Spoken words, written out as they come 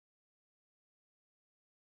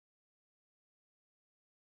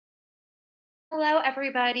Hello,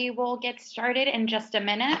 everybody. We'll get started in just a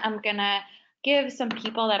minute. I'm going to give some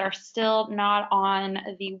people that are still not on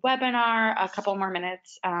the webinar a couple more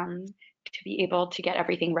minutes to be able to get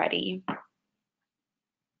everything ready.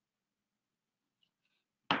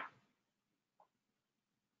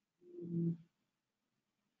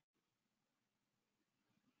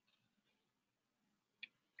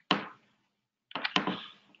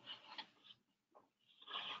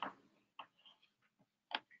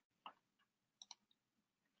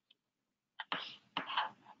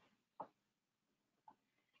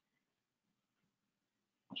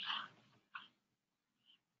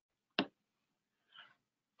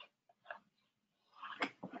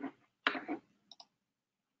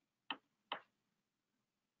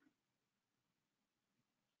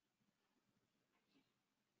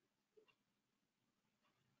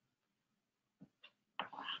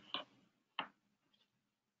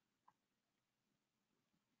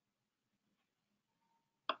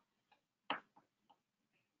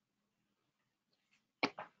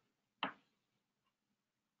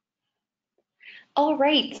 All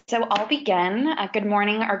right, so I'll begin. Good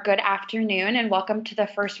morning or good afternoon, and welcome to the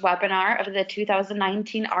first webinar of the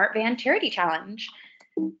 2019 Art Van Charity Challenge.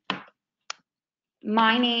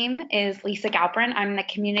 My name is Lisa Galprin. I'm the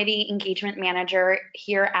Community Engagement Manager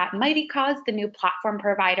here at Mighty Cause, the new platform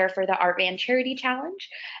provider for the Art Van Charity Challenge,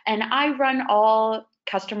 and I run all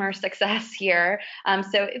customer success here.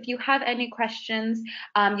 So if you have any questions,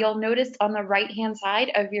 you'll notice on the right-hand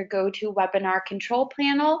side of your GoToWebinar control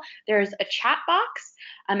panel, there's a chat box,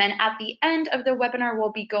 and at the end of the webinar,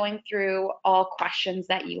 we'll be going through all questions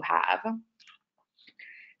that you have.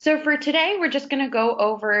 So for today, we're just going to go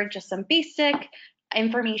over just some basic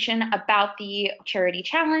information about the charity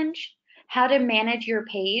challenge, how to manage your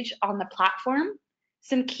page on the platform,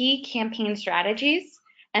 some key campaign strategies,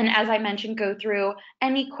 and as I mentioned, go through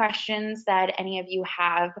any questions that any of you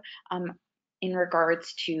have in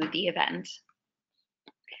regards to the event.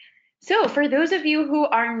 So for those of you who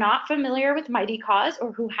are not familiar with Mighty Cause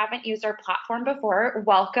or who haven't used our platform before,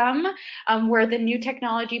 welcome. We're the new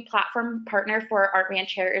technology platform partner for Art Van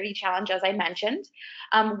Charity Challenge, as I mentioned.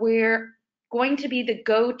 We're going to be the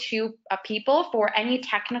go-to people for any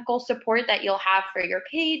technical support that you'll have for your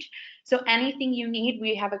page. So anything you need,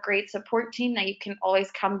 we have a great support team that you can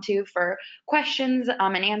always come to for questions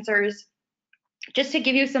and answers. Just to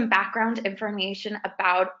give you some background information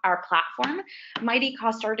about our platform, Mighty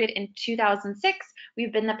Cause started in 2006.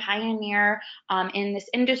 We've been the pioneer in this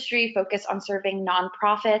industry, focused on serving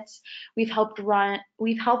nonprofits. We've helped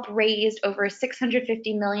raise over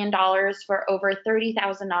 $650 million for over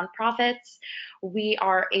 30,000 nonprofits. We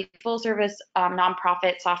are a full-service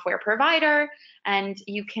nonprofit software provider, and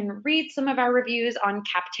you can read some of our reviews on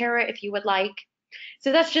Capterra if you would like.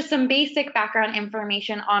 So that's just some basic background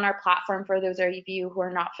information on our platform for those of you who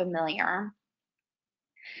are not familiar.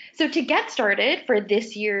 So to get started for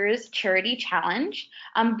this year's charity challenge,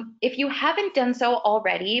 if you haven't done so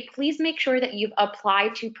already, please make sure that you've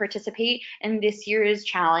applied to participate in this year's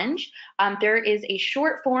challenge. There is a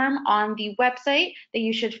short form on the website that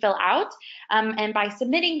you should fill out, and by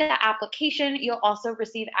submitting the application, you'll also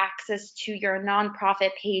receive access to your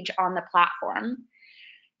nonprofit page on the platform.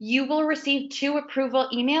 You will receive 2 approval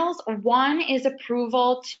emails. One is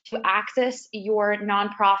approval to access your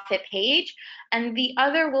nonprofit page, and the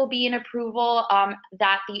other will be an approval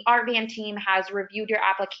that the Art Van team has reviewed your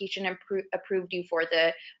application and approved you for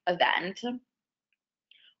the event.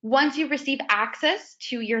 Once you receive access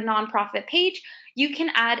to your nonprofit page, you can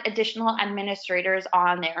add additional administrators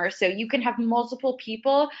on there. So you can have multiple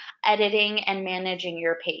people editing and managing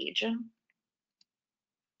your page.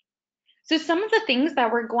 So some of the things that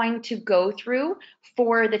we're going to go through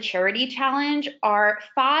for the charity challenge are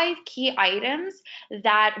 5 key items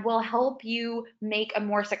that will help you make a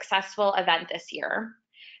more successful event this year.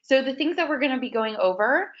 So the things that we're going to be going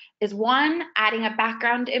over is 1, adding a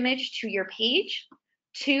background image to your page,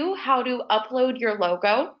 2, how to upload your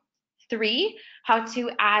logo, 3, how to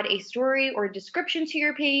add a story or description to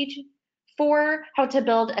your page, 4, how to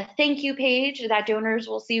build a thank you page that donors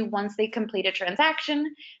will see once they complete a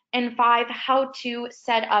transaction, and 5, how to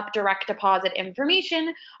set up direct deposit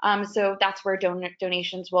information. So that's where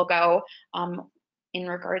donations will go in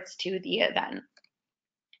regards to the event.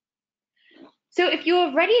 So if you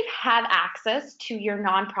already have access to your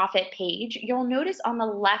nonprofit page, you'll notice on the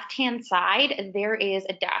left-hand side, there is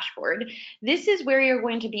a dashboard. This is where you're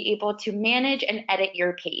going to be able to manage and edit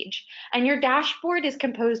your page. And your dashboard is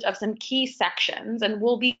composed of some key sections, and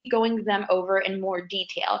we'll be going them over in more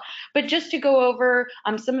detail. But just to go over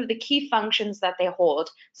some of the key functions that they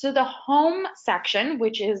hold. So the home section,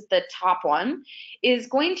 which is the top one, is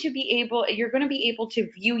going to be able, you're going to be able to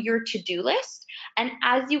view your to-do list. And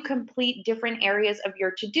as you complete different areas of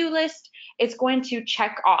your to-do list, it's going to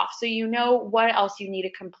check off so you know what else you need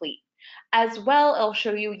to complete. As well, it'll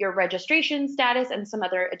show you your registration status and some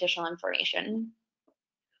other additional information.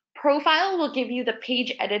 Profile will give you the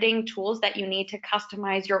page editing tools that you need to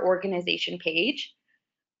customize your organization page.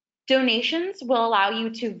 Donations will allow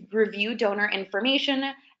you to review donor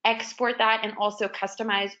information, export that, and also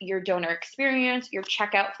customize your donor experience, your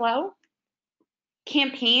checkout flow.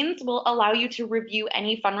 Campaigns will allow you to review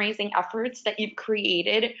any fundraising efforts that you've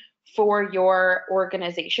created for your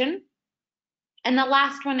organization. And the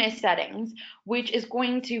last one is settings, which is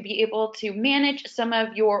going to be able to manage some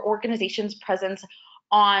of your organization's presence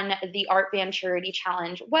on the Art Van Charity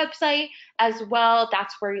Challenge website as well.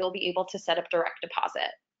 That's where you'll be able to set up direct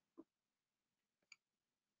deposit.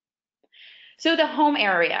 So the home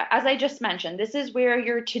area, as I just mentioned, this is where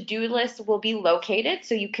your to-do list will be located.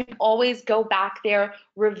 So you can always go back there,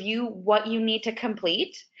 review what you need to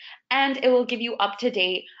complete, and it will give you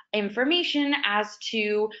up-to-date information as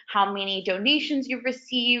to how many donations you've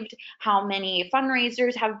received, how many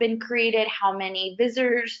fundraisers have been created, how many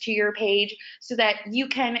visitors to your page, so that you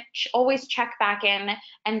can always check back in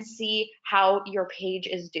and see how your page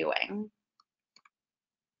is doing.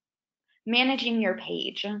 Managing your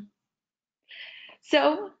page.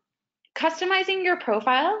 So customizing your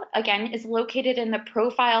profile, again, is located in the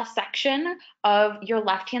profile section of your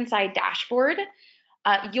left-hand side dashboard.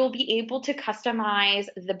 You'll be able to customize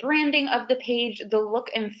the branding of the page, the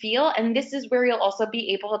look and feel, and this is where you'll also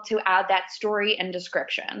be able to add that story and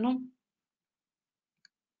description.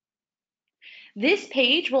 This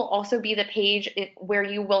page will also be the page where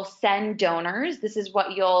you will send donors. This is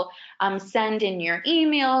what you'll send in your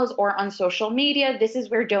emails or on social media. This is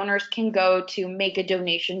where donors can go to make a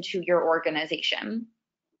donation to your organization.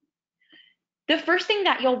 The first thing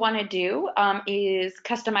that you'll want to do is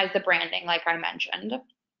customize the branding, like I mentioned.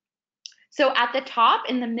 So at the top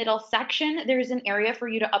in the middle section, there's an area for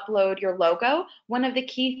you to upload your logo. One of the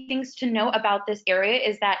key things to know about this area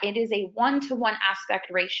is that it is a 1-to-1 aspect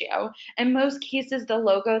ratio. In most cases, the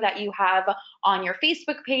logo that you have on your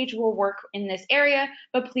Facebook page will work in this area,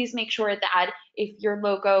 but please make sure that if your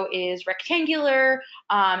logo is rectangular,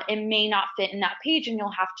 it may not fit in that page and you'll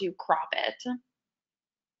have to crop it.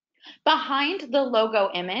 Behind the logo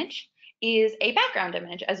image is a background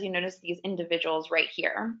image, as you notice these individuals right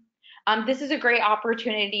here. This is a great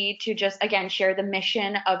opportunity to just, again, share the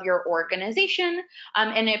mission of your organization,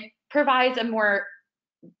 and it provides a more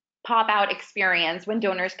pop-out experience when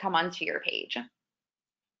donors come onto your page.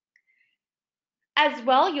 As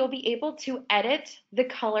well, you'll be able to edit the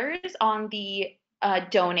colors on the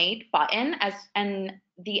donate button and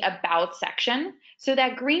the about section. So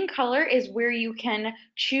that green color is where you can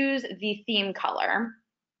choose the theme color.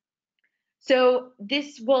 So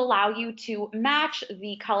this will allow you to match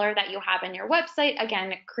the color that you have in your website,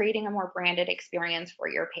 again, creating a more branded experience for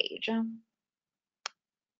your page.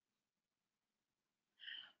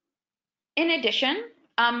 In addition,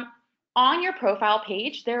 on your profile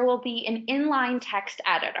page, there will be an inline text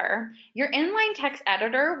editor. Your inline text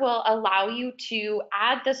editor will allow you to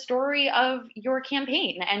add the story of your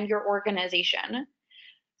campaign and your organization.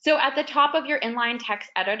 So at the top of your inline text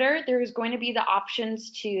editor, there's going to be the options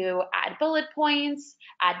to add bullet points,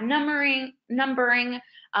 add numbering,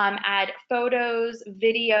 add photos,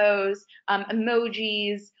 videos,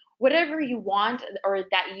 emojis, whatever you want or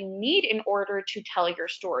that you need in order to tell your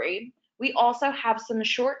story. We also have some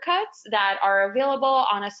shortcuts that are available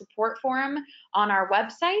on a support forum on our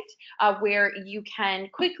website where you can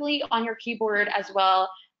quickly on your keyboard as well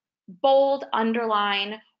bold,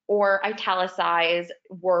 underline, or italicize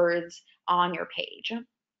words on your page.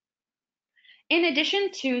 In addition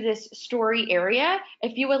to this story area,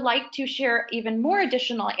 if you would like to share even more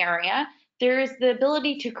additional area, there is the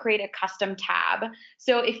ability to create a custom tab.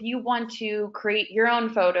 So if you want to create your own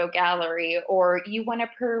photo gallery or you want to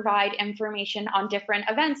provide information on different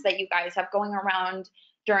events that you guys have going around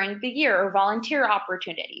during the year or volunteer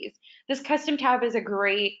opportunities, this custom tab is a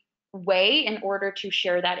great way in order to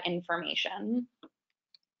share that information.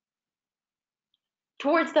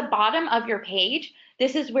 Towards the bottom of your page,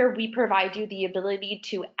 this is where we provide you the ability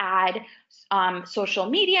to add social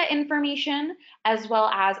media information as well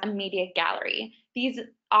as a media gallery.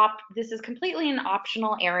 This is completely an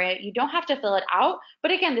optional area. You don't have to fill it out,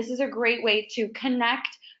 but again, this is a great way to connect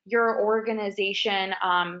your organization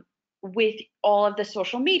with all of the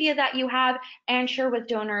social media that you have and share with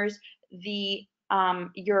donors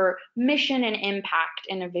your mission and impact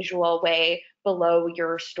in a visual way below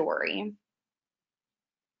your story.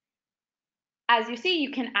 As you see,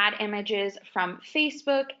 you can add images from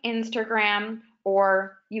Facebook, Instagram,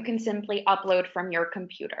 or you can simply upload from your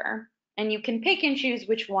computer. And you can pick and choose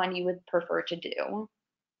which one you would prefer to do.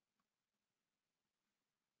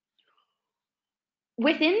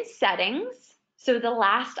 Within settings, so the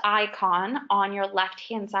last icon on your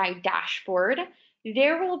left-hand side dashboard,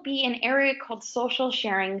 there will be an area called social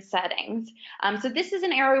sharing settings. So this is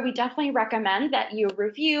an area we definitely recommend that you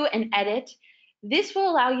review and edit. This will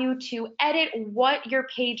allow you to edit what your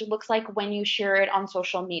page looks like when you share it on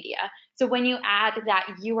social media. So when you add that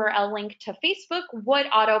URL link to Facebook, what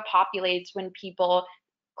auto-populates when people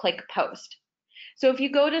click post. So if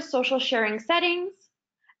you go to social sharing settings,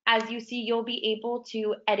 as you see, you'll be able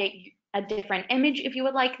to edit a different image if you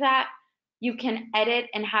would like that. You can edit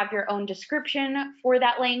and have your own description for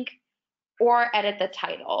that link or edit the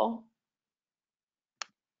title.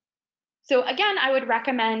 So again, I would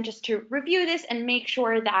recommend just to review this and make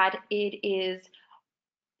sure that it is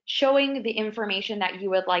showing the information that you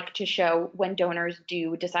would like to show when donors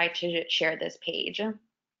do decide to share this page.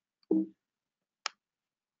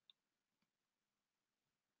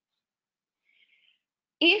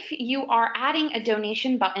 If you are adding a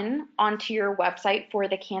donation button onto your website for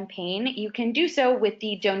the campaign, you can do so with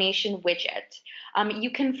the donation widget.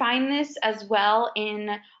 You can find this as well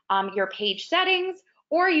in your page settings,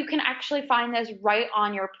 or you can actually find this right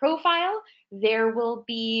on your profile. There will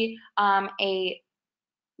be a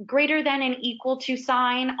greater than and equal to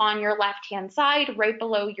sign on your left-hand side, right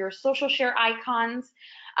below your social share icons.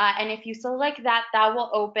 And if you select that, that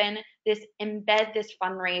will open this embed this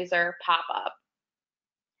fundraiser pop-up.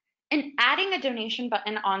 And adding a donation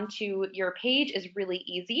button onto your page is really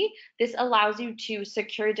easy. This allows you to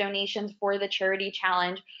secure donations for the charity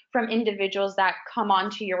challenge from individuals that come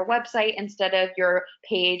onto your website instead of your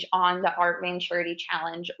page on the Art Van Charity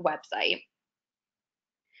Challenge website.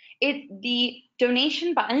 The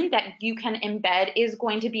donation button that you can embed is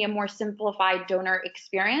going to be a more simplified donor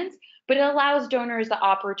experience, but it allows donors the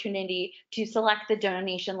opportunity to select the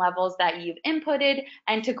donation levels that you've inputted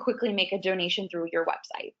and to quickly make a donation through your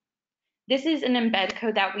website. This is an embed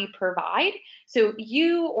code that we provide, so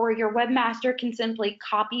you or your webmaster can simply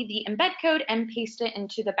copy the embed code and paste it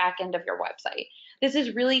into the back end of your website. This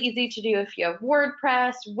is really easy to do if you have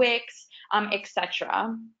WordPress, Wix,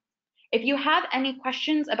 etc. If you have any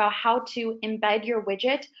questions about how to embed your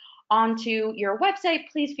widget onto your website,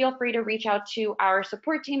 please feel free to reach out to our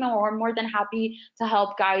support team, and we're more than happy to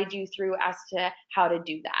help guide you through as to how to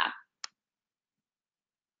do that.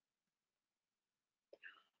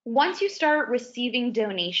 Once you start receiving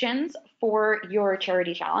donations for your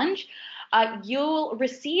charity challenge, you'll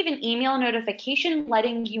receive an email notification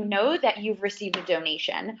letting you know that you've received a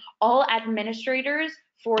donation. All administrators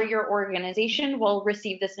for your organization will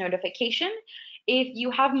receive this notification. If you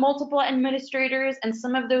have multiple administrators and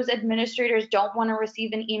some of those administrators don't want to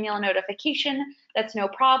receive an email notification, that's no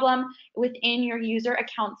problem. Within your user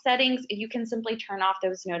account settings, you can simply turn off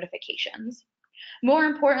those notifications. More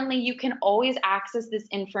importantly, you can always access this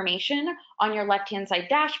information on your left-hand side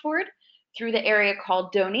dashboard through the area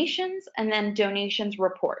called Donations and then Donations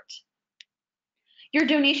Report. Your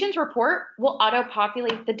donations report will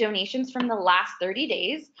auto-populate the donations from the last 30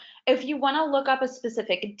 days. If you want to look up a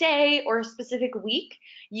specific day or a specific week,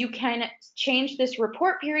 you can change this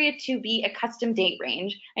report period to be a custom date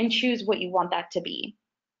range and choose what you want that to be.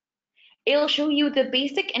 It'll show you the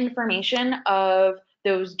basic information of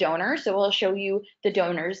those donors. So it'll show you the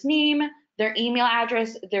donor's name, their email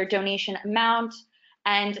address, their donation amount,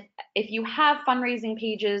 and if you have fundraising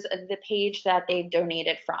pages, the page that they've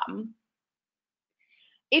donated from.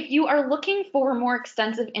 If you are looking for more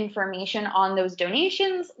extensive information on those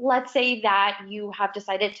donations, let's say that you have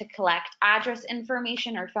decided to collect address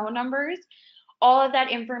information or phone numbers, all of that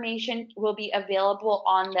information will be available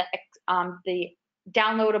on the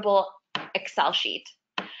downloadable Excel sheet.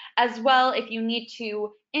 As well, if you need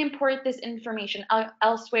to import this information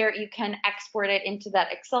elsewhere, you can export it into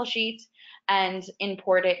that Excel sheet and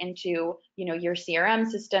import it into your CRM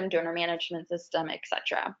system, donor management system,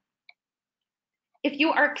 etc. If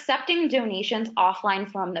you are accepting donations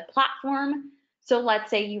offline from the platform, so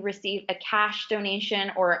let's say you receive a cash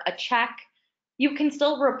donation or a check, You can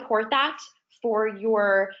still report that for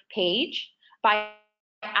your page by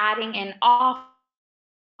adding an off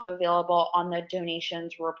available on the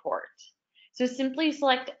donations report. So simply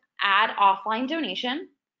select add offline donation,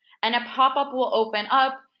 and a pop-up will open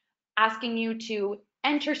up asking you to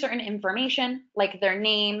enter certain information like their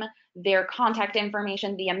name, their contact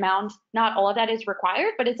information, the amount. Not all of that is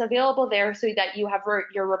required, but it's available there so that you have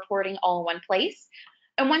your reporting all in one place.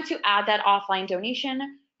 And once you add that offline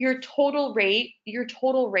donation, your total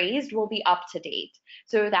raised will be up to date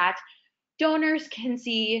so that donors can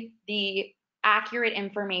see the accurate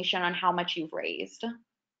information on how much you've raised.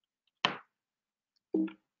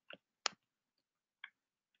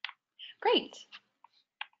 Great.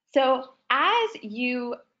 So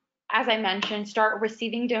as I mentioned, start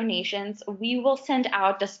receiving donations, we will send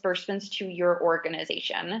out disbursements to your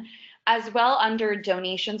organization. As well, under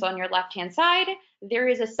donations on your left-hand side, there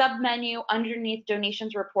is a sub-menu underneath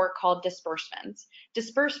donations report called disbursements.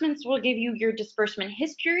 Disbursements will give you your disbursement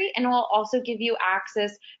history and will also give you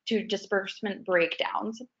access to disbursement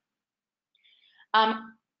breakdowns.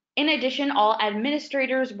 In addition, all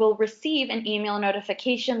administrators will receive an email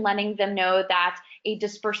notification letting them know that a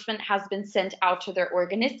disbursement has been sent out to their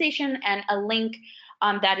organization, and a link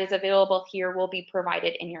that is available here will be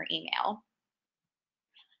provided in your email.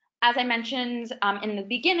 As I mentioned in the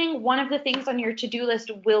beginning, one of the things on your to-do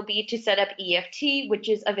list will be to set up EFT, which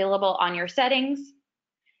is available on your settings.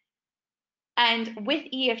 And with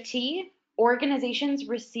EFT, organizations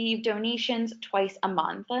receive donations twice a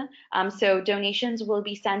month. So donations will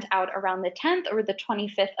be sent out around the 10th or the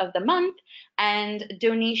 25th of the month, and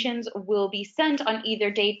donations will be sent on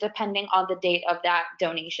either date depending on the date of that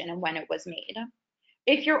donation and when it was made.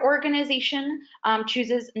 If your organization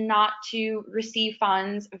chooses not to receive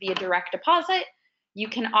funds via direct deposit, you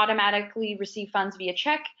can automatically receive funds via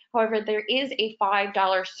check. However, there is a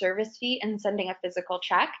 $5 service fee in sending a physical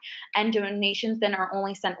check, and donations then are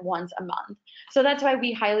only sent once a month. So that's why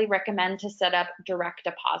we highly recommend to set up direct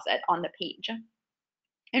deposit on the page.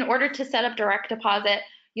 In order to set up direct deposit,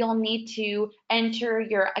 you'll need to enter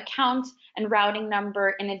your account and routing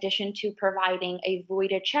number in addition to providing a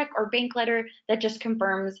voided check or bank letter that just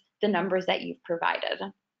confirms the numbers that you've provided.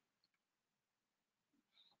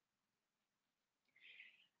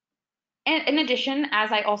 And in addition,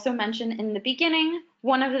 as I also mentioned in the beginning,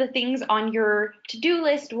 one of the things on your to-do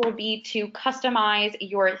list will be to customize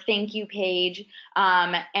your thank you page.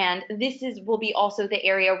 And this will be also the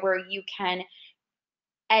area where you can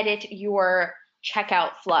edit your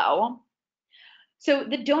checkout flow. So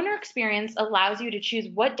the donor experience allows you to choose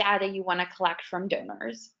what data you want to collect from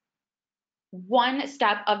donors. One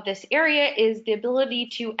step of this area is the ability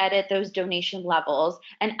to edit those donation levels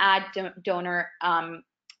and add donor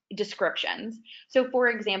descriptions. So for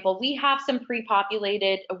example, we have some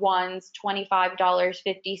pre-populated ones, $25,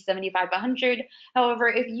 $50, $75, $100. However,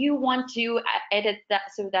 if you want to edit that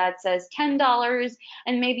so that says $10,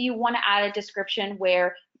 and maybe you want to add a description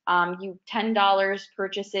where $10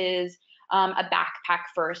 purchases a backpack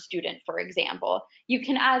for a student, for example. You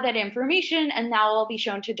can add that information, and that will be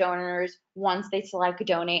shown to donors once they select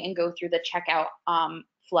donate and go through the checkout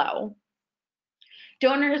flow.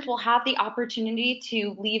 Donors will have the opportunity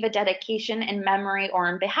to leave a dedication in memory or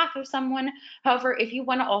on behalf of someone. However, if you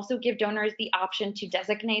want to also give donors the option to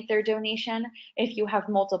designate their donation, if you have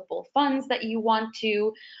multiple funds that you want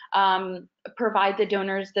to provide the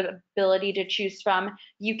donors the ability to choose from,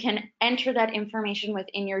 you can enter that information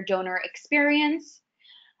within your donor experience,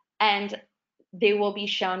 and they will be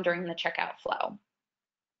shown during the checkout flow.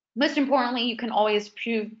 Most importantly, you can always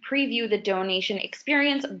preview the donation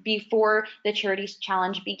experience before the Charities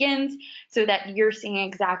Challenge begins so that you're seeing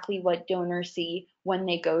exactly what donors see when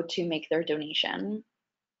they go to make their donation.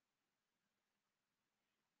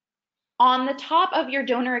 On the top of your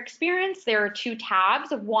donor experience, there are two tabs.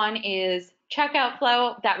 One is checkout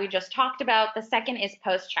flow that we just talked about. The second is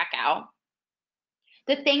post-checkout.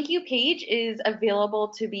 The thank you page is available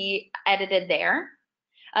to be edited there.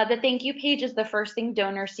 The thank you page is the first thing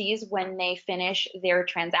donor sees when they finish their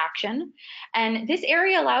transaction. And this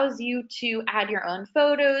area allows you to add your own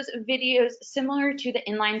photos, videos, similar to the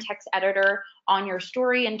inline text editor on your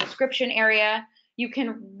story and description area. You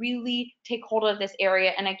can really take hold of this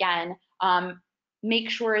area and again, make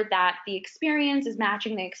sure that the experience is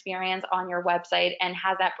matching the experience on your website and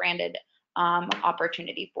has that branded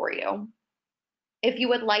opportunity for you. If you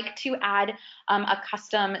would like to add a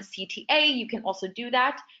custom CTA, you can also do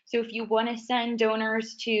that. So if you want to send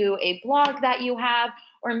donors to a blog that you have,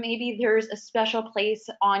 or maybe there's a special place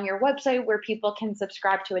on your website where people can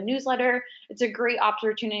subscribe to a newsletter, it's a great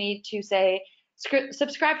opportunity to say,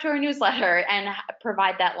 subscribe to our newsletter and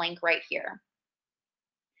provide that link right here.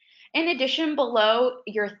 In addition, below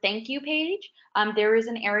your thank you page, there is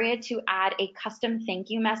an area to add a custom thank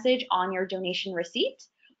you message on your donation receipt.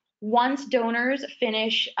 Once donors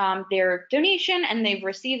finish their donation and they've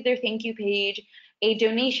received their thank you page, a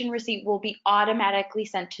donation receipt will be automatically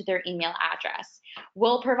sent to their email address.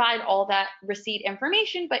 We'll provide all that receipt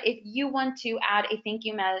information, but if you want to add a thank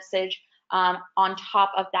you message on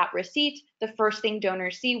top of that receipt, the first thing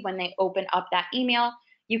donors see when they open up that email,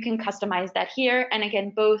 you can customize that here. And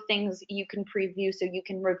again, both things you can preview so you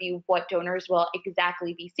can review what donors will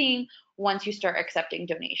exactly be seeing once you start accepting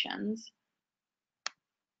donations.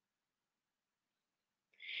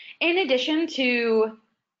 In addition to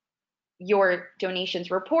your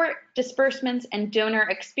donations report, disbursements, and donor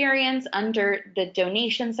experience under the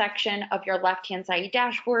donation section of your left-hand side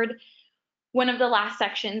dashboard, one of the last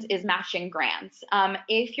sections is matching grants.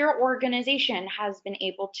 If your organization has been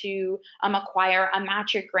able to acquire a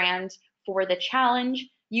matching grant for the challenge,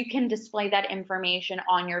 you can display that information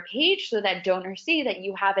on your page so that donors see that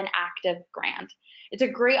you have an active grant. It's a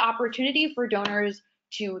great opportunity for donors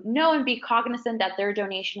to know and be cognizant that their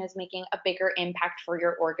donation is making a bigger impact for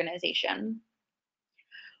your organization.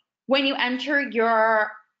 When you enter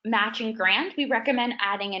your matching grant, we recommend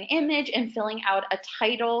adding an image and filling out a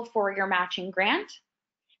title for your matching grant.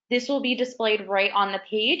 This will be displayed right on the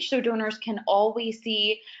page so donors can always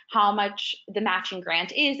see how much the matching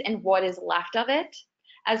grant is and what is left of it.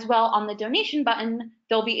 As well, on the donation button,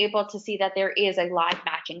 they'll be able to see that there is a live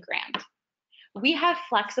matching grant. We have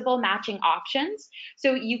flexible matching options,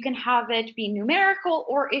 so you can have it be numerical,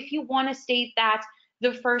 or if you want to state that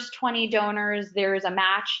the first 20 donors, there's a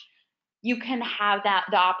match, you can have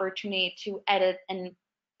the opportunity to edit and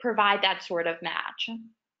provide that sort of match.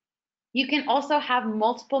 You can also have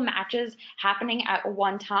multiple matches happening at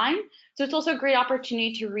one time. So it's also a great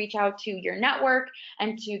opportunity to reach out to your network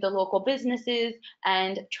and to the local businesses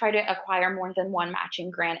and try to acquire more than one matching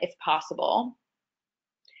grant if possible.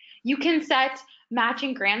 You can set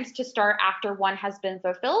matching grants to start after one has been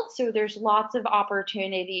fulfilled. So there's lots of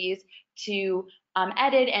opportunities to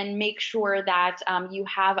edit and make sure that you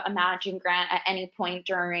have a matching grant at any point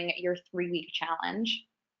during your 3-week challenge.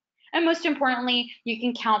 And most importantly, you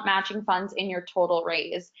can count matching funds in your total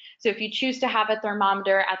raise. So if you choose to have a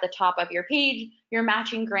thermometer at the top of your page, your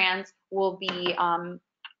matching grants will be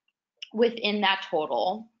within that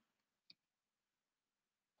total.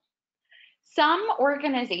 Some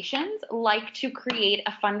organizations like to create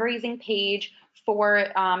a fundraising page for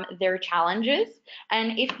their challenges.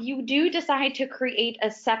 And if you do decide to create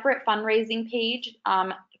a separate fundraising page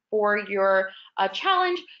for your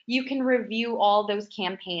challenge, you can review all those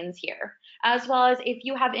campaigns here. As well as if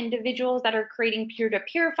you have individuals that are creating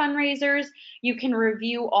peer-to-peer fundraisers, you can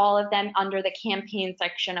review all of them under the campaign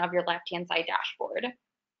section of your left-hand side dashboard.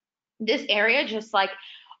 This area, just like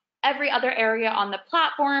every other area on the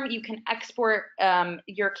platform, you can export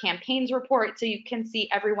your campaigns report so you can see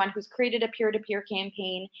everyone who's created a peer-to-peer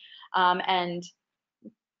campaign and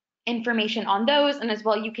information on those. And as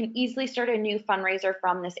well, you can easily start a new fundraiser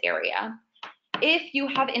from this area. If you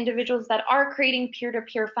have individuals that are creating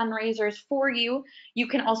peer-to-peer fundraisers for you, you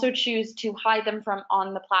can also choose to hide them from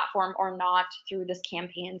on the platform or not through this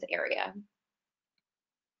campaigns area.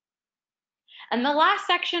 And the last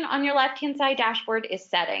section on your left-hand side dashboard is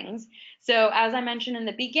settings. So as I mentioned in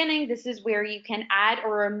the beginning, this is where you can add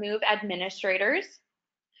or remove administrators.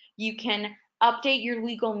 You can update your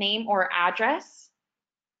legal name or address.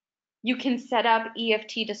 You can set up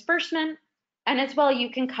EFT disbursement. And as well, you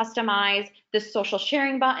can customize the social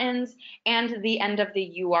sharing buttons and the end of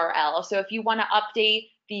the URL. So if you want to update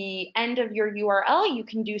the end of your URL, you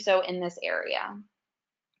can do so in this area.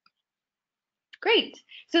 Great.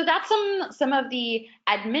 So that's some of the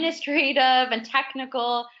administrative and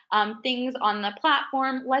technical things on the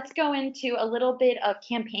platform. Let's go into a little bit of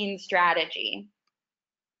campaign strategy.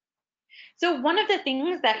 So one of the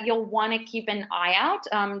things that you'll want to keep an eye out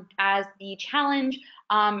as the challenge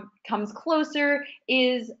comes closer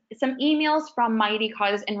is some emails from Mighty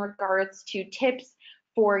Cause in regards to tips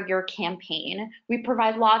for your campaign. We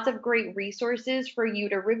provide lots of great resources for you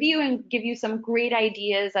to review and give you some great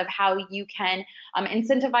ideas of how you can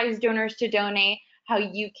incentivize donors to donate, how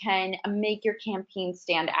you can make your campaign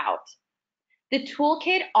stand out. The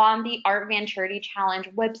toolkit on the Art Van Charity Challenge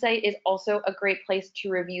website is also a great place to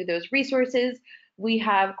review those resources. We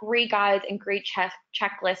have great guides and great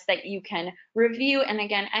checklists that you can review. And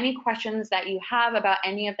again, any questions that you have about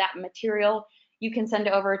any of that material, you can send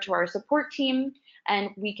over to our support team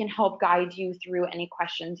and we can help guide you through any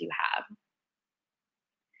questions you have.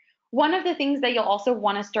 One of the things that you'll also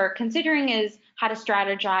want to start considering is how to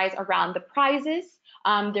strategize around the prizes.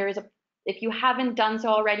 There is If you haven't done so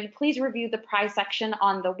already, please review the prize section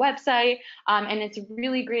on the website. And it's a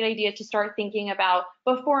really great idea to start thinking about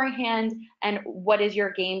beforehand and what is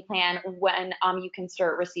your game plan when you can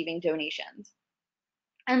start receiving donations.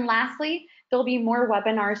 And lastly, there'll be more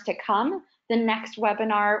webinars to come. The next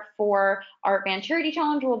webinar for Art Van Charity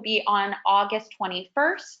Challenge will be on August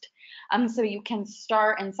 21st. So you can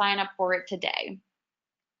start and sign up for it today.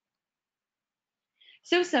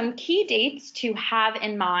 So some key dates to have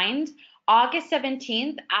in mind. August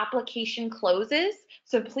 17th, application closes.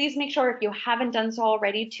 So please make sure if you haven't done so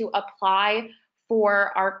already to apply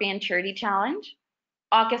for Art Van Charity Challenge.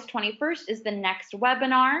 August 21st is the next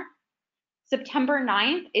webinar. September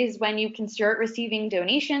 9th is when you can start receiving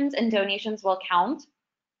donations, and donations will count.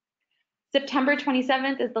 September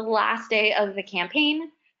 27th is the last day of the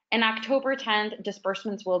campaign, and October 10th,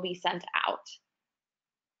 disbursements will be sent out.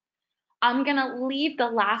 I'm gonna leave the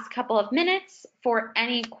last couple of minutes for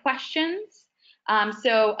any questions.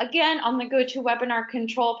 So again, on the GoToWebinar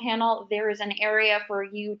control panel, there is an area for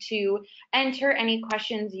you to enter any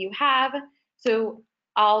questions you have. So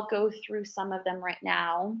I'll go through some of them right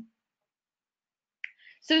now.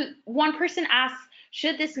 So one person asks,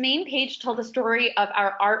 should this main page tell the story of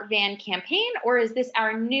our Art Van campaign, or is this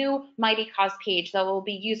our new Mighty Cause page that will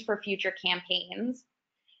be used for future campaigns?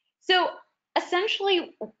 So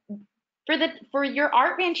essentially, for your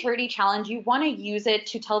Art Van Charity Challenge, you want to use it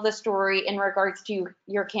to tell the story in regards to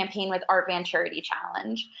your campaign with Art Van Charity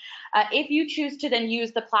Challenge. If you choose to then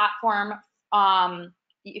use the platform,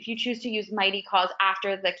 if you choose to use Mighty Cause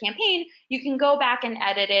after the campaign, you can go back and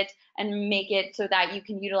edit it and make it so that you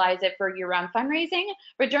can utilize it for your own fundraising.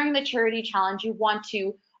 But during the charity challenge, you want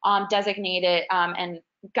to designate it and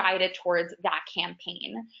guide it towards that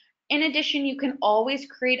campaign. In addition, you can always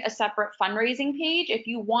create a separate fundraising page if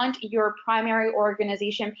you want your primary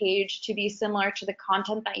organization page to be similar to the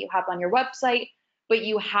content that you have on your website, but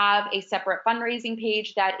you have a separate fundraising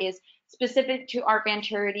page that is specific to Art Van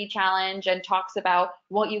Charity Challenge and talks about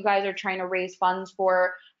what you guys are trying to raise funds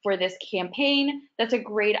for this campaign. That's a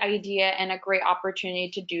great idea and a great opportunity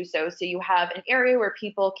to do so. So you have an area where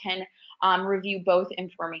people can review both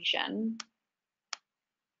information.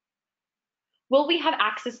 Will we have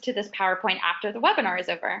access to this PowerPoint after the webinar is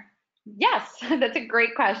over? Yes, that's a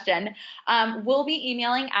great question. We'll be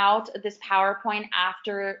emailing out this PowerPoint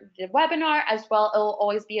after the webinar as well. It will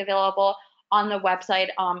always be available on the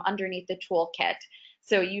website underneath the toolkit.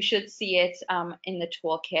 So you should see it in the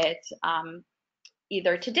toolkit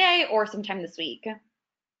either today or sometime this week.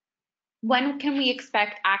 When can we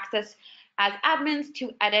expect access as admins to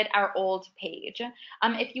edit our old page?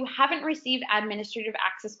 If you haven't received administrative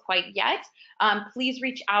access quite yet, please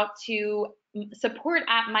reach out to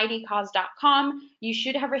support@mightycause.com. You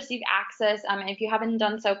should have received access. If you haven't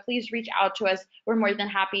done so, please reach out to us. We're more than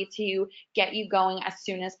happy to get you going as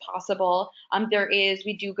soon as possible.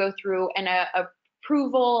 We do go through an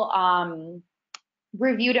approval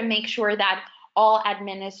review to make sure that all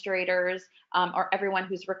administrators or everyone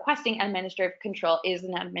who's requesting administrative control is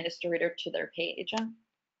an administrator to their page.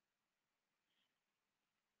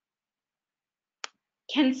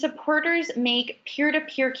 Can supporters make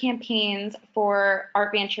peer-to-peer campaigns for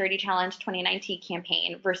Art Van Charity Challenge 2019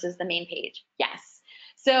 campaign versus the main page? Yes.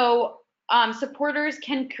 So supporters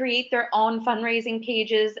can create their own fundraising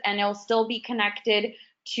pages and it'll still be connected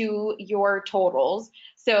to your totals.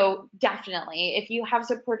 So definitely, if you have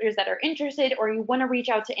supporters that are interested or you want to reach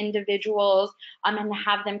out to individuals and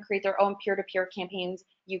have them create their own peer-to-peer campaigns,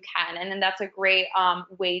 you can. And then that's a great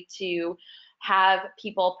way to have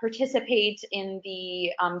people participate in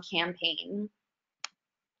the campaign.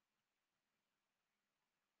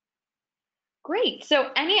 Great.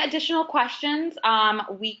 So any additional questions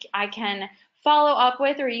I can follow up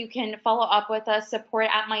with, or you can follow up with us,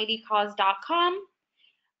 support@mightycause.com.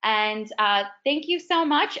 And thank you so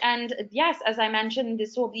much. And yes, as I mentioned,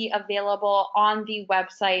 this will be available on the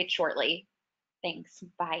website shortly. Thanks.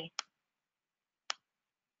 Bye.